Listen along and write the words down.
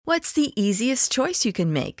What's the easiest choice you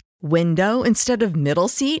can make? Window instead of middle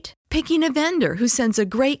seat? Picking a vendor who sends a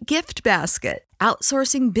great gift basket?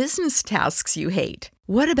 Outsourcing business tasks you hate?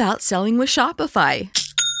 What about selling with Shopify?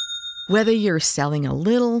 Whether you're selling a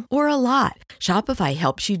little or a lot, Shopify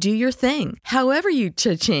helps you do your thing, however you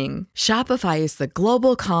cha-ching. Shopify is the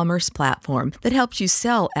global commerce platform that helps you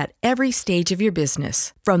sell at every stage of your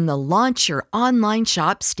business. From the launch your online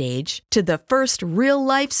shop stage to the first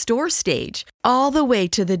real-life store stage, all the way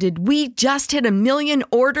to the did we just hit a million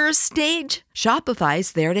orders stage.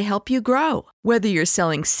 Shopify's there to help you grow. Whether you're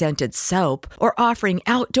selling scented soap or offering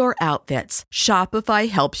outdoor outfits, Shopify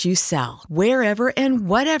helps you sell. Wherever and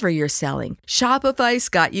whatever you're selling, Shopify's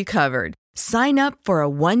got you covered. Sign up for a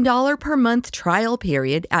 $1 per month trial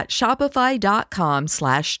period at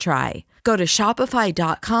shopify.com/try. Go to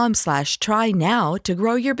shopify.com/try now to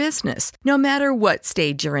grow your business, no matter what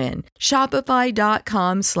stage you're in.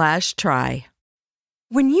 Shopify.com/try.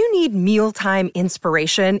 When you need mealtime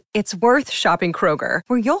inspiration, it's worth shopping Kroger,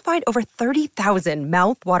 where you'll find over 30,000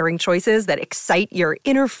 mouth-watering choices that excite your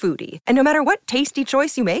inner foodie. And no matter what tasty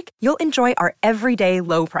choice you make, you'll enjoy our everyday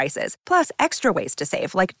low prices, plus extra ways to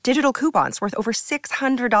save, like digital coupons worth over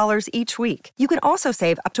 $600 each week. You can also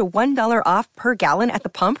save up to $1 off per gallon at the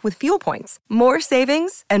pump with fuel points. More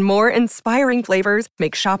savings and more inspiring flavors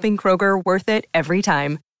make shopping Kroger worth it every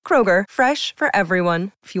time. Kroger, fresh for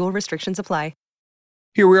everyone. Fuel restrictions apply.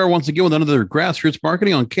 Here we are once again with another Grassroots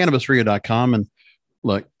Marketing on CannabisRadio.com. And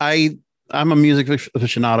look, I'm a music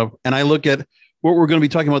aficionado, and I look at what we're going to be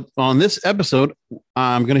talking about on this episode.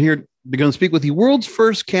 I'm going to speak with the world's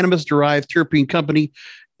first cannabis-derived terpene company,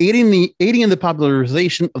 aiding in the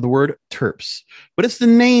popularization of the word terps. But it's the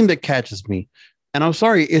name that catches me, and I'm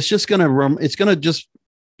sorry, it's just going to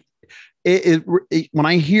when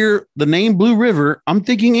I hear the name Blue River, I'm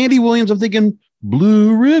thinking Andy Williams. I'm thinking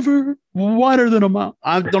Blue River, wider than a mile.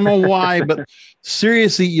 I don't know why, but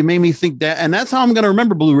seriously, you made me think that. And that's how I'm going to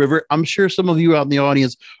remember Blue River. I'm sure some of you out in the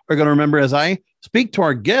audience are going to remember as I speak to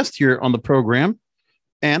our guest here on the program.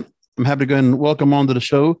 And I'm happy to go ahead and welcome onto the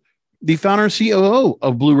show the founder and COO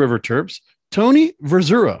of Blue River Terps, Tony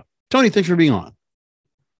Verzura. Tony, thanks for being on.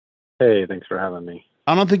 Hey, thanks for having me.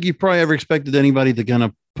 I don't think you probably ever expected anybody to kind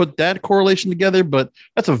of put that correlation together, but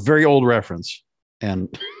that's a very old reference. And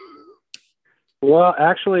well,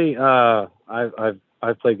 actually, I've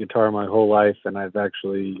played guitar my whole life, and I've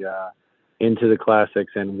actually into the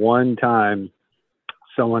classics. And one time,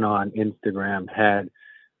 someone on Instagram had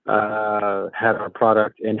our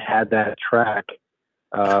product and had that track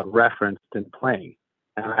referenced and playing,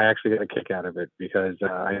 and I actually got a kick out of it because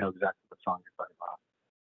I know exactly what song you're talking about.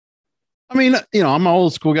 I mean, I'm an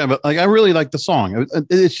old school guy, but I really like the song.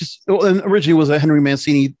 It's just, and originally it was a Henry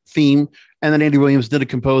Mancini theme, and then Andy Williams did a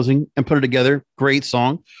composing and put it together. Great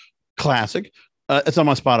song, classic. It's on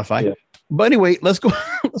my Spotify. Yeah. But anyway, let's go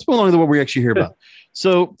along to what we're actually here about.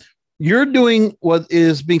 So you're doing what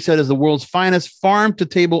is being said as the world's finest farm to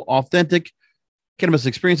table, authentic cannabis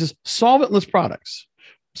experiences, solventless products.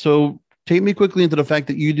 So take me quickly into the fact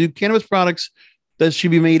that you do cannabis products that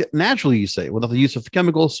should be made naturally, you say, without the use of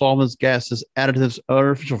chemicals, solvents, gases, additives,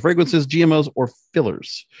 artificial fragrances, GMOs, or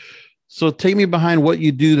fillers. So take me behind what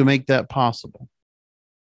you do to make that possible.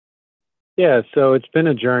 Yeah, so it's been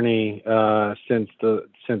a journey since the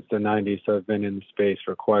 90s. So I've been in the space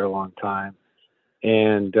for quite a long time.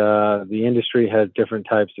 And the industry has different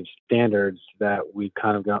types of standards that we've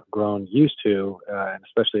kind of grown used to, and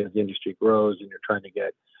especially as the industry grows and you're trying to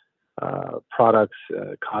get products,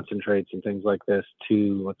 concentrates and things like this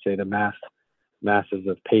to, let's say, the masses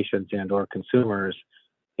of patients and or consumers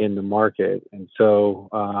in the market. And so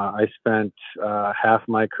I spent half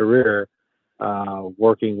my career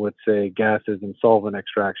working with, say, gases and solvent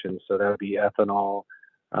extraction. So that would be ethanol,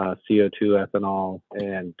 CO2 ethanol,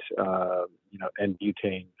 and and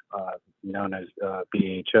butane, known as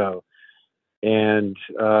BHO. And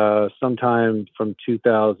sometime from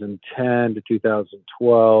 2010 to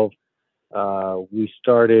 2012, we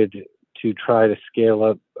started to try to scale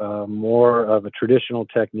up more of a traditional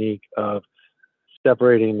technique of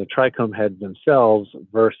separating the trichome heads themselves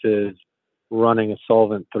versus running a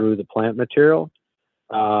solvent through the plant material.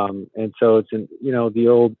 And so it's in, the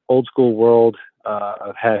old school world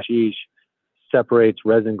of hashish separates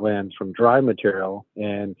resin glands from dry material,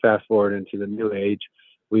 and fast forward into the new age,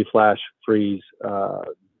 we flash freeze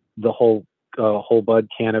the whole bud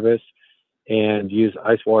cannabis and use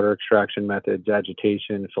ice water extraction methods,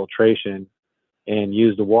 agitation, filtration, and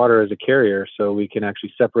use the water as a carrier so we can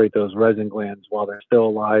actually separate those resin glands while they're still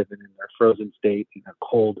alive and in their frozen state in a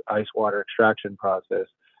cold ice water extraction process,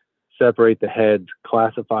 separate the heads,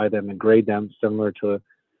 classify them and grade them similar to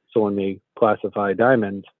someone may classify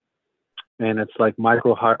diamonds, and it's like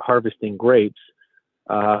micro harvesting grapes.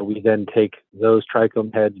 We then take those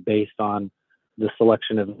trichome heads based on the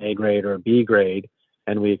selection of A grade or B grade,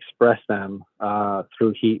 and we express them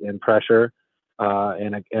through heat and pressure,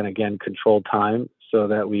 and again controlled time, so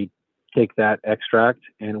that we take that extract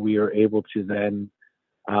and we are able to then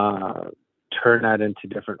turn that into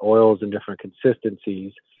different oils and different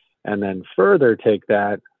consistencies, and then further take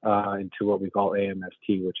that into what we call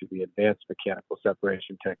AMST, which is the advanced mechanical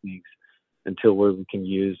separation techniques, until where we can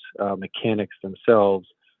use mechanics themselves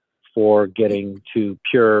for getting to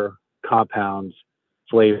pure compounds,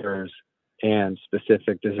 flavors, and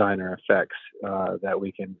specific designer effects that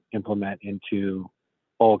we can implement into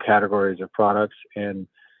all categories of products and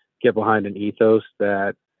get behind an ethos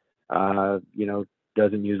that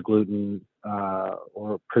doesn't use gluten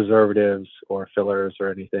or preservatives or fillers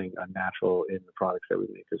or anything unnatural in the products that we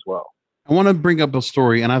make as well. I want to bring up a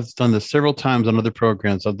story, and I've done this several times on other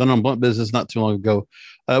programs. I've done on Blunt Business not too long ago.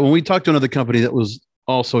 When we talked to another company that was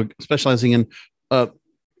also specializing in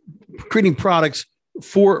creating products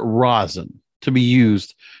for rosin to be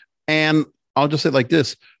used. And I'll just say it like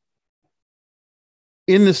this.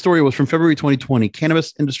 In this story, it was from February 2020,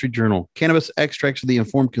 Cannabis Industry Journal, cannabis extracts of the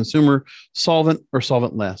informed consumer, solvent or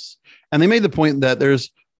solventless. And they made the point that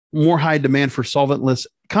there's more high demand for solventless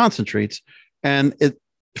concentrates. And it,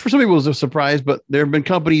 for some people, it was a surprise, but there have been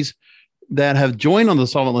companies that have joined on the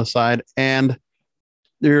solventless side, and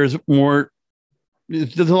there's a lot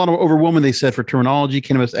of overwhelming, they said, for terminology.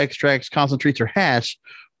 Cannabis extracts, concentrates, or hash,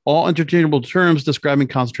 all interchangeable terms describing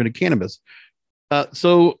concentrated cannabis.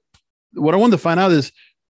 So what I wanted to find out is,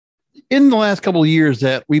 in the last couple of years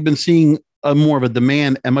that we've been seeing more of a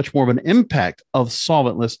demand and much more of an impact of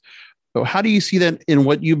solventless, how do you see that in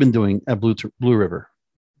what you've been doing at Blue River?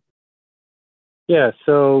 Yeah,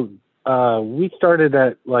 so we started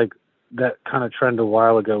that kind of trend a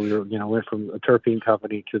while ago. We went from a terpene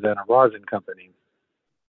company to then a rosin company.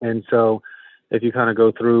 And so if you kind of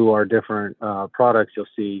go through our different products, you'll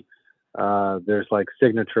see there's like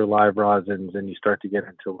signature live rosins, and you start to get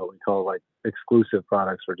into what we call like exclusive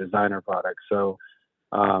products or designer products. So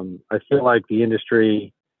I feel like the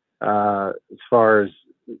industry, as far as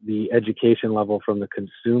the education level from the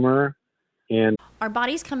consumer, and our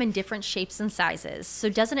bodies come in different shapes and sizes. So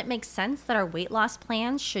doesn't it make sense that our weight loss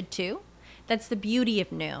plans should too? That's the beauty of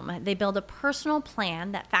Noom. They build a personal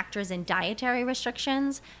plan that factors in dietary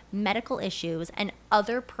restrictions, medical issues, and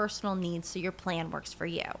other personal needs so your plan works for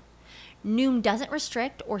you. Noom doesn't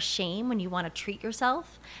restrict or shame when you want to treat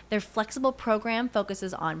yourself. Their flexible program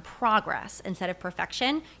focuses on progress instead of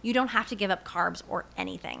perfection. You don't have to give up carbs or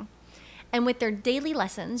anything. And with their daily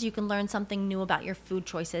lessons, you can learn something new about your food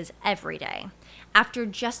choices every day. After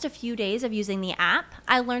just a few days of using the app,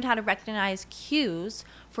 I learned how to recognize cues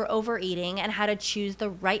for overeating and how to choose the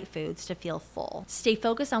right foods to feel full. Stay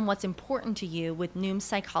focused on what's important to you with Noom's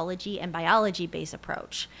psychology and biology-based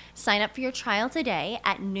approach. Sign up for your trial today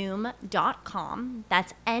at Noom.com.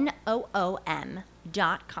 That's Noom.com.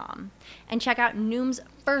 And check out Noom's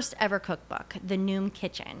first ever cookbook, The Noom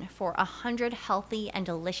Kitchen, for 100 healthy and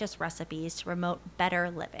delicious recipes to promote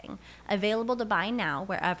better living. Available to buy now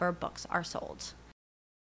wherever books are sold.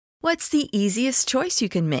 What's the easiest choice you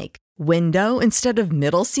can make? Window instead of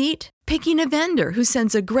middle seat? Picking a vendor who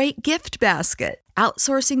sends a great gift basket?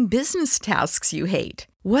 Outsourcing business tasks you hate?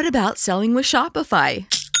 What about selling with Shopify?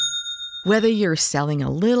 Whether you're selling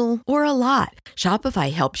a little or a lot,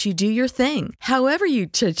 Shopify helps you do your thing, however you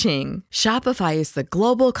cha-ching. Shopify is the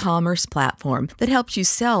global commerce platform that helps you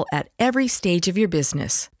sell at every stage of your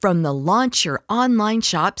business. From the launch your online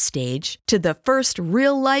shop stage to the first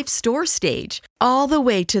real-life store stage, all the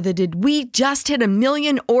way to the did we just hit 1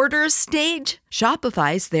 million orders stage.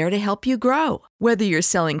 Shopify's there to help you grow. Whether you're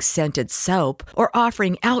selling scented soap or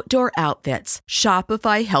offering outdoor outfits,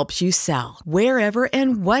 Shopify helps you sell. Wherever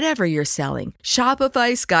and whatever you're selling,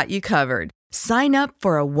 Shopify's got you covered. Sign up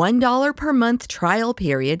for a $1 per month trial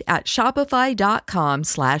period at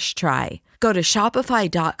shopify.com/try. Go to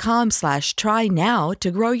shopify.com/try now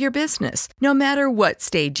to grow your business, no matter what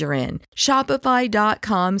stage you're in.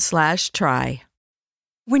 Shopify.com/try.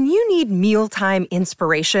 When you need mealtime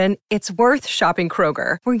inspiration, it's worth shopping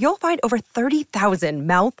Kroger, where you'll find over 30,000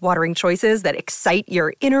 mouth-watering choices that excite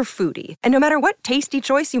your inner foodie. And no matter what tasty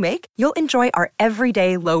choice you make, you'll enjoy our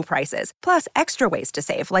everyday low prices, plus extra ways to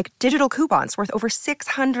save, like digital coupons worth over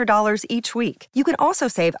 $600 each week. You can also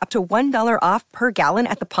save up to $1 off per gallon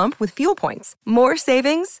at the pump with fuel points. More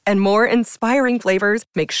savings and more inspiring flavors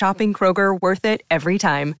make shopping Kroger worth it every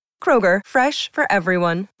time. Kroger, fresh for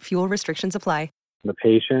everyone. Fuel restrictions apply. The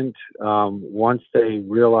patient, once they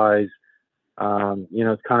realize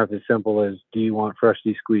It's kind of as simple as, do you want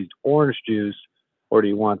freshly squeezed orange juice or do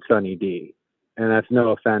you want Sunny D? And that's no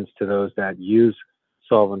offense to those that use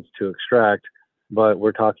solvents to extract, but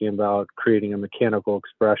we're talking about creating a mechanical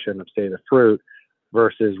expression of, say, the fruit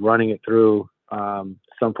versus running it through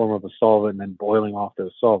some form of a solvent and then boiling off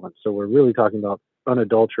those solvents. So we're really talking about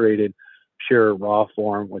unadulterated, pure raw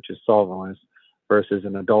form, which is solventless, versus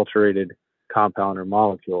an adulterated compound or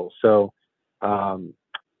molecule. So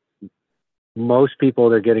most people,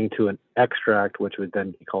 they're getting to an extract, which would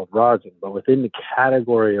then be called rosin. But within the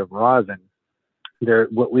category of rosin,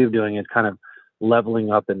 what we're doing is kind of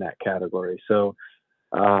leveling up in that category. So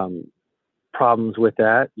problems with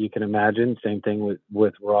that, you can imagine, same thing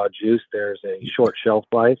with raw juice. There's a short shelf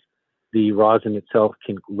life. The rosin itself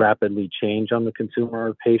can rapidly change on the consumer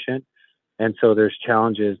or patient. And so there's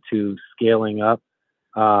challenges to scaling up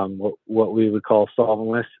what we would call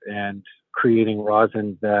solventless and creating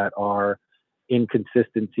rosins that are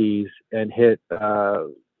inconsistencies and hit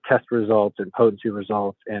test results and potency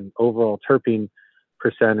results and overall terpene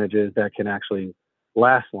percentages that can actually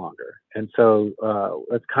last longer. And so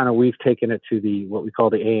that's kind of, we've taken it to what we call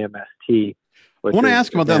the AMST. I want to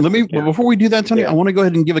ask about that. But before we do that, Tony, I want to go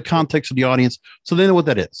ahead and give a context to the audience so they know what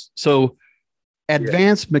that is. So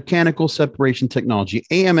advanced mechanical separation technology,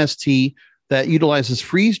 AMST, that utilizes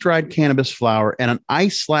freeze-dried cannabis flower and an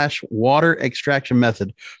ice/water extraction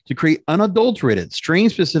method to create unadulterated,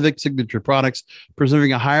 strain-specific signature products,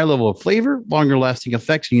 preserving a higher level of flavor, longer-lasting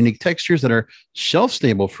effects, and unique textures that are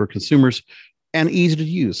shelf-stable for consumers and easy to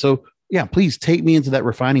use. So, yeah, please take me into that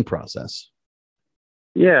refining process.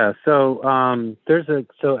 Yeah, so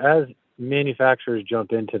as manufacturers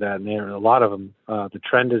jump into that, and there are a lot of them, the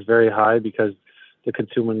trend is very high because the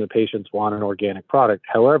consumer and the patients want an organic product.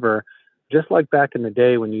 However, just like back in the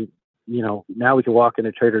day when now we can walk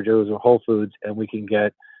into Trader Joe's or Whole Foods and we can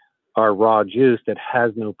get our raw juice that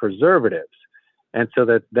has no preservatives. And so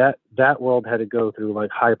that world had to go through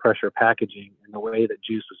like high pressure packaging and the way that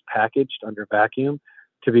juice was packaged under vacuum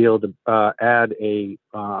to be able to add a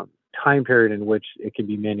time period in which it can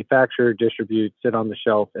be manufactured, distributed, sit on the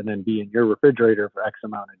shelf, and then be in your refrigerator for X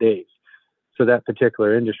amount of days. So that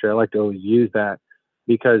particular industry, I like to always use that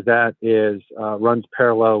because that runs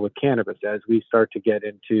parallel with cannabis. As we start to get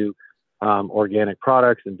into organic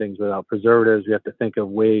products and things without preservatives, we have to think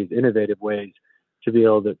of innovative ways to be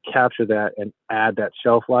able to capture that and add that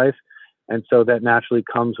shelf life. And so that naturally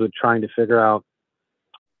comes with trying to figure out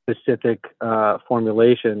specific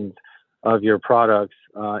formulations of your products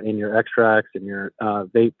in your extracts and your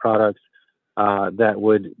vape products that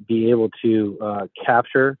would be able to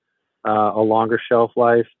capture a longer shelf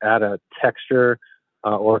life, add a texture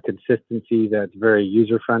or consistency that's very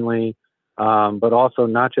user-friendly, but also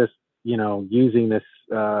not just, using this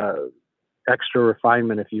extra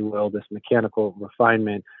refinement, if you will, this mechanical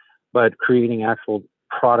refinement, but creating actual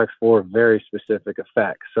products for very specific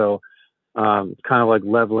effects. So it's kind of like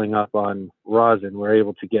leveling up on rosin. We're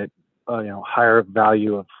able to get higher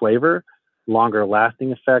value of flavor, longer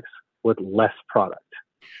lasting effects with less product.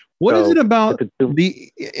 What is it about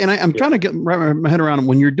I'm trying to get my head around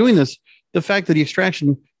when you're doing this, the fact that the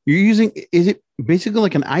extraction you're using, is it basically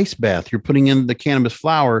like an ice bath? You're putting in the cannabis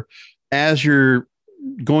flower as you're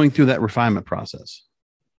going through that refinement process.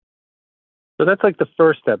 So that's like the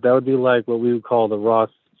first step. That would be like what we would call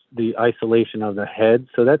the isolation of the head.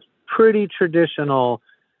 So that's pretty traditional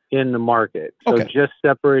in the market. So just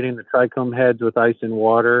separating the trichome heads with ice and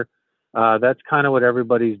water, that's kind of what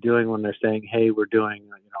everybody's doing when they're saying, hey, we're doing,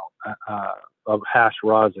 a hash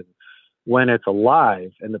rosin. When it's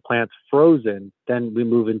alive and the plant's frozen, then we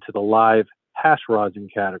move into the live hash rosin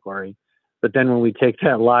category. But then when we take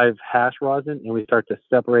that live hash rosin and we start to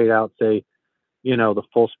separate out, say, the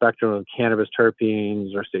full spectrum of cannabis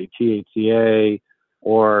terpenes or say THCA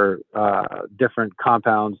or different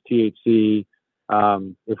compounds, THC,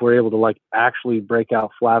 if we're able to actually break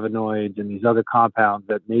out flavonoids and these other compounds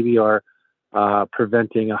that maybe are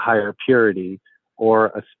preventing a higher purity or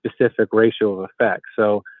a specific ratio of effect.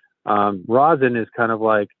 So rosin is kind of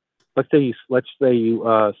like, let's say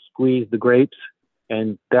you squeeze the grapes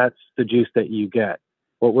and that's the juice that you get.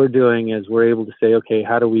 What we're doing is we're able to say, okay,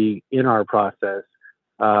 how do we, in our process,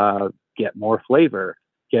 get more flavor,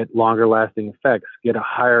 get longer lasting effects, get a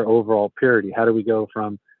higher overall purity? How do we go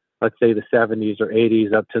from, let's say, the 70s or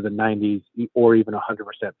 80s up to the 90s or even 100%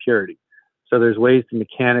 purity? So there's ways to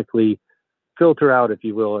mechanically filter out, if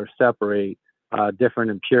you will, or separate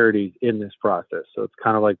different impurities in this process. So it's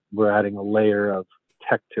kind of like we're adding a layer of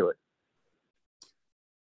tech to it.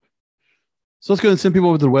 So let's go and send people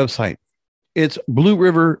over to the website. It's Blue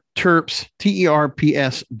River Terps,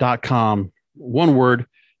 TERPS.com. One word.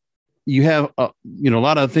 you have, a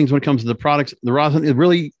lot of things when it comes to the products. The rosin, it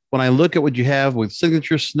really, when I look at what you have with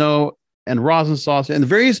Signature Snow and rosin sauce and the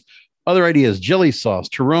various other ideas, jelly sauce,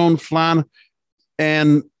 Tyrone, flan,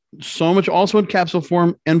 and so much also in capsule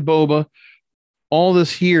form and boba, all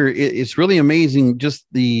this here, it's really amazing. Just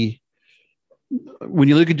when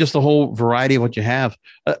you look at just the whole variety of what you have,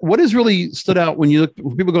 what has really stood out when you look,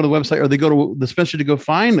 when people go to the website or they go to the dispensary to go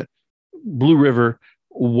find Blue River,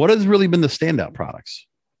 what has really been the standout products?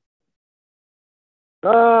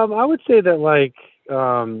 I would say that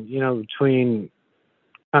between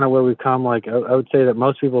kind of where we've come, I would say that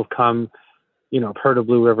most people have come, have heard of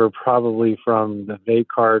Blue River probably from the vape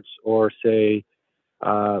carts or say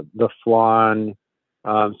the flan,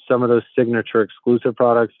 some of those signature exclusive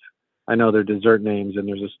products. I know they're dessert names and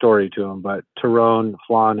there's a story to them, but Tyrone,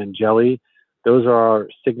 flan, and jelly, those are our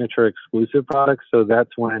signature exclusive products. So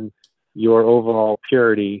that's when your overall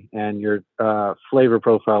purity and your flavor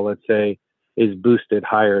profile, let's say, is boosted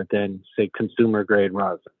higher than, say, consumer grade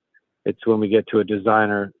rosin. It's when we get to a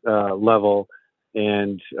designer level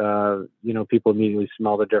and, people immediately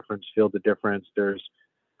smell the difference, feel the difference. There's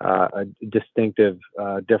a distinctive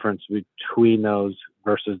difference between those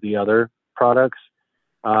versus the other products.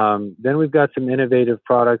 Then we've got some innovative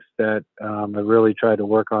products that I've really tried to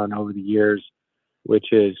work on over the years,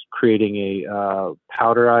 which is creating a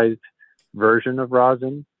powderized version of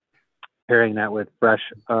rosin, pairing that with fresh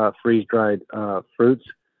freeze-dried fruits,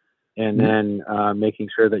 and then making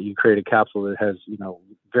sure that you create a capsule that has,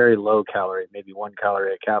 very low calorie, maybe 1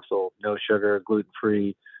 calorie a capsule, no sugar,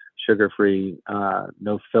 gluten-free, sugar-free,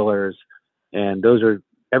 no fillers. And those are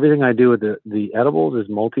everything I do with the edibles is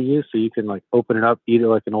multi-use. So you can open it up, eat it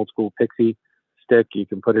like an old school Pixie stick. You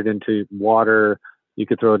can put it into water. You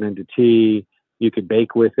could throw it into tea. You could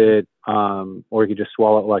bake with it, or you could just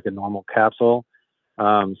swallow it like a normal capsule.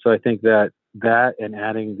 So I think that and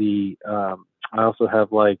adding I also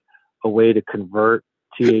have a way to convert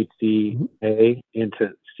THCA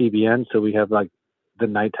into CBN. So we have the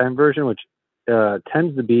nighttime version, which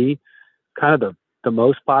tends to be kind of the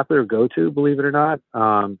most popular go-to, believe it or not.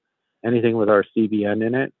 Anything with our CBN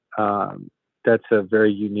in it, that's a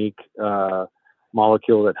very unique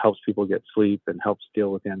molecule that helps people get sleep and helps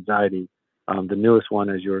deal with anxiety. The newest one,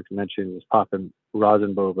 as you were mentioning, is Poppin'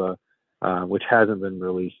 Rosin Boba, which hasn't been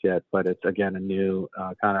released yet, but it's again a new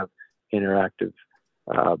kind of interactive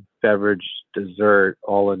beverage dessert,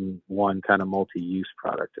 all in one kind of multi-use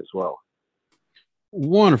product as well.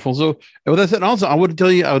 Wonderful. So with that said, also I would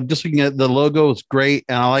tell you, I was just looking at the logo. It's great,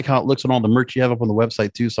 and I like how it looks on all the merch you have up on the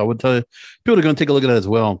website too. So I would tell you, people are going to take a look at that as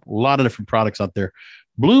well. A lot of different products out there.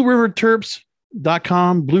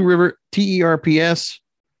 BlueRiverTerps.com, Blue River TERPS.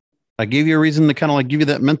 I gave you a reason to kind of give you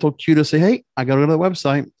that mental cue to say, hey, I got to go to the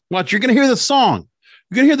website. Watch, you're going to hear the song.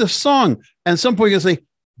 You're going to hear the song. And at some point you're going to say,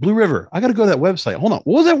 Blue River, I got to go to that website. Hold on.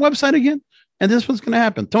 What was that website again? And this was going to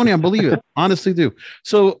happen. Tony, I believe it. Honestly do.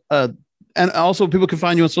 So, and also people can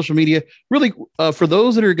find you on social media. Really, for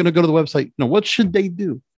those that are going to go to the website, what should they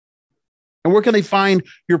do? And where can they find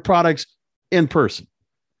your products in person?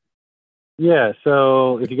 Yeah.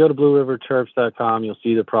 So if you go to BlueRiverTerps.com, you'll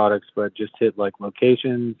see the products, but just hit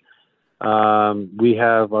locations. We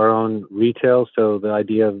have our own retail. So the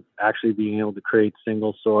idea of actually being able to create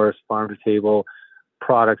single source farm to table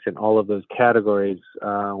products in all of those categories.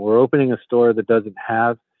 We're opening a store that doesn't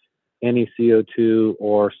have any CO2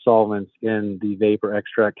 or solvents in the vapor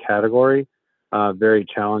extract category. Very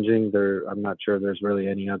challenging. I'm not sure there's really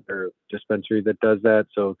any other dispensary that does that.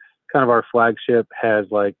 So kind of our flagship has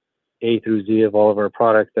A through Z of all of our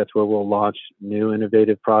products. That's where we'll launch new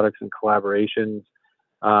innovative products and collaborations.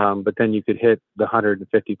 But then you could hit the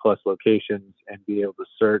 150 plus locations and be able to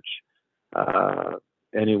search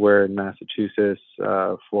anywhere in Massachusetts,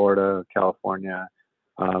 Florida, California.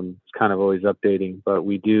 It's kind of always updating, but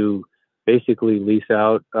we do basically lease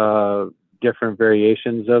out different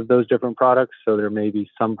variations of those different products. So there may be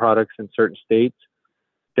some products in certain states.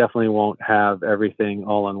 Definitely won't have everything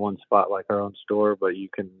all in one spot like our own store, but you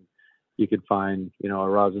can find, a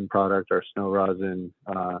rosin product, our snow rosin,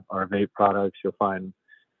 our vape products. You'll find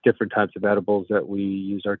different types of edibles that we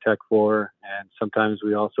use our tech for. And sometimes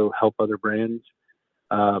we also help other brands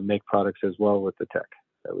make products as well with the tech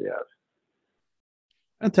that we have.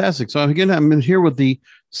 Fantastic. So again, I'm here with the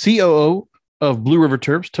COO of Blue River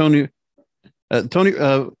Terps, Tony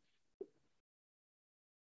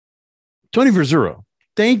Verzuro.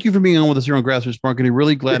 Thank you for being on with us here on Grassroots Marketing.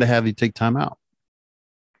 Really glad to have you take time out.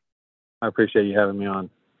 I appreciate you having me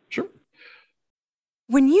on. Sure.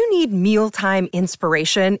 When you need mealtime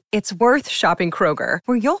inspiration, it's worth shopping Kroger,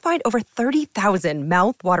 where you'll find over 30,000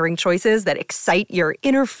 mouth-watering choices that excite your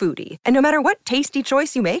inner foodie. And no matter what tasty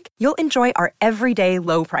choice you make, you'll enjoy our everyday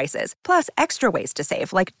low prices, plus extra ways to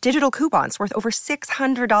save, like digital coupons worth over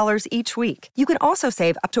 $600 each week. You can also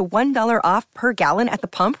save up to $1 off per gallon at the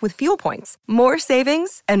pump with fuel points. More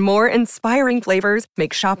savings and more inspiring flavors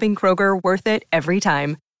make shopping Kroger worth it every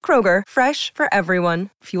time. Kroger, fresh for everyone.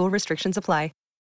 Fuel restrictions apply.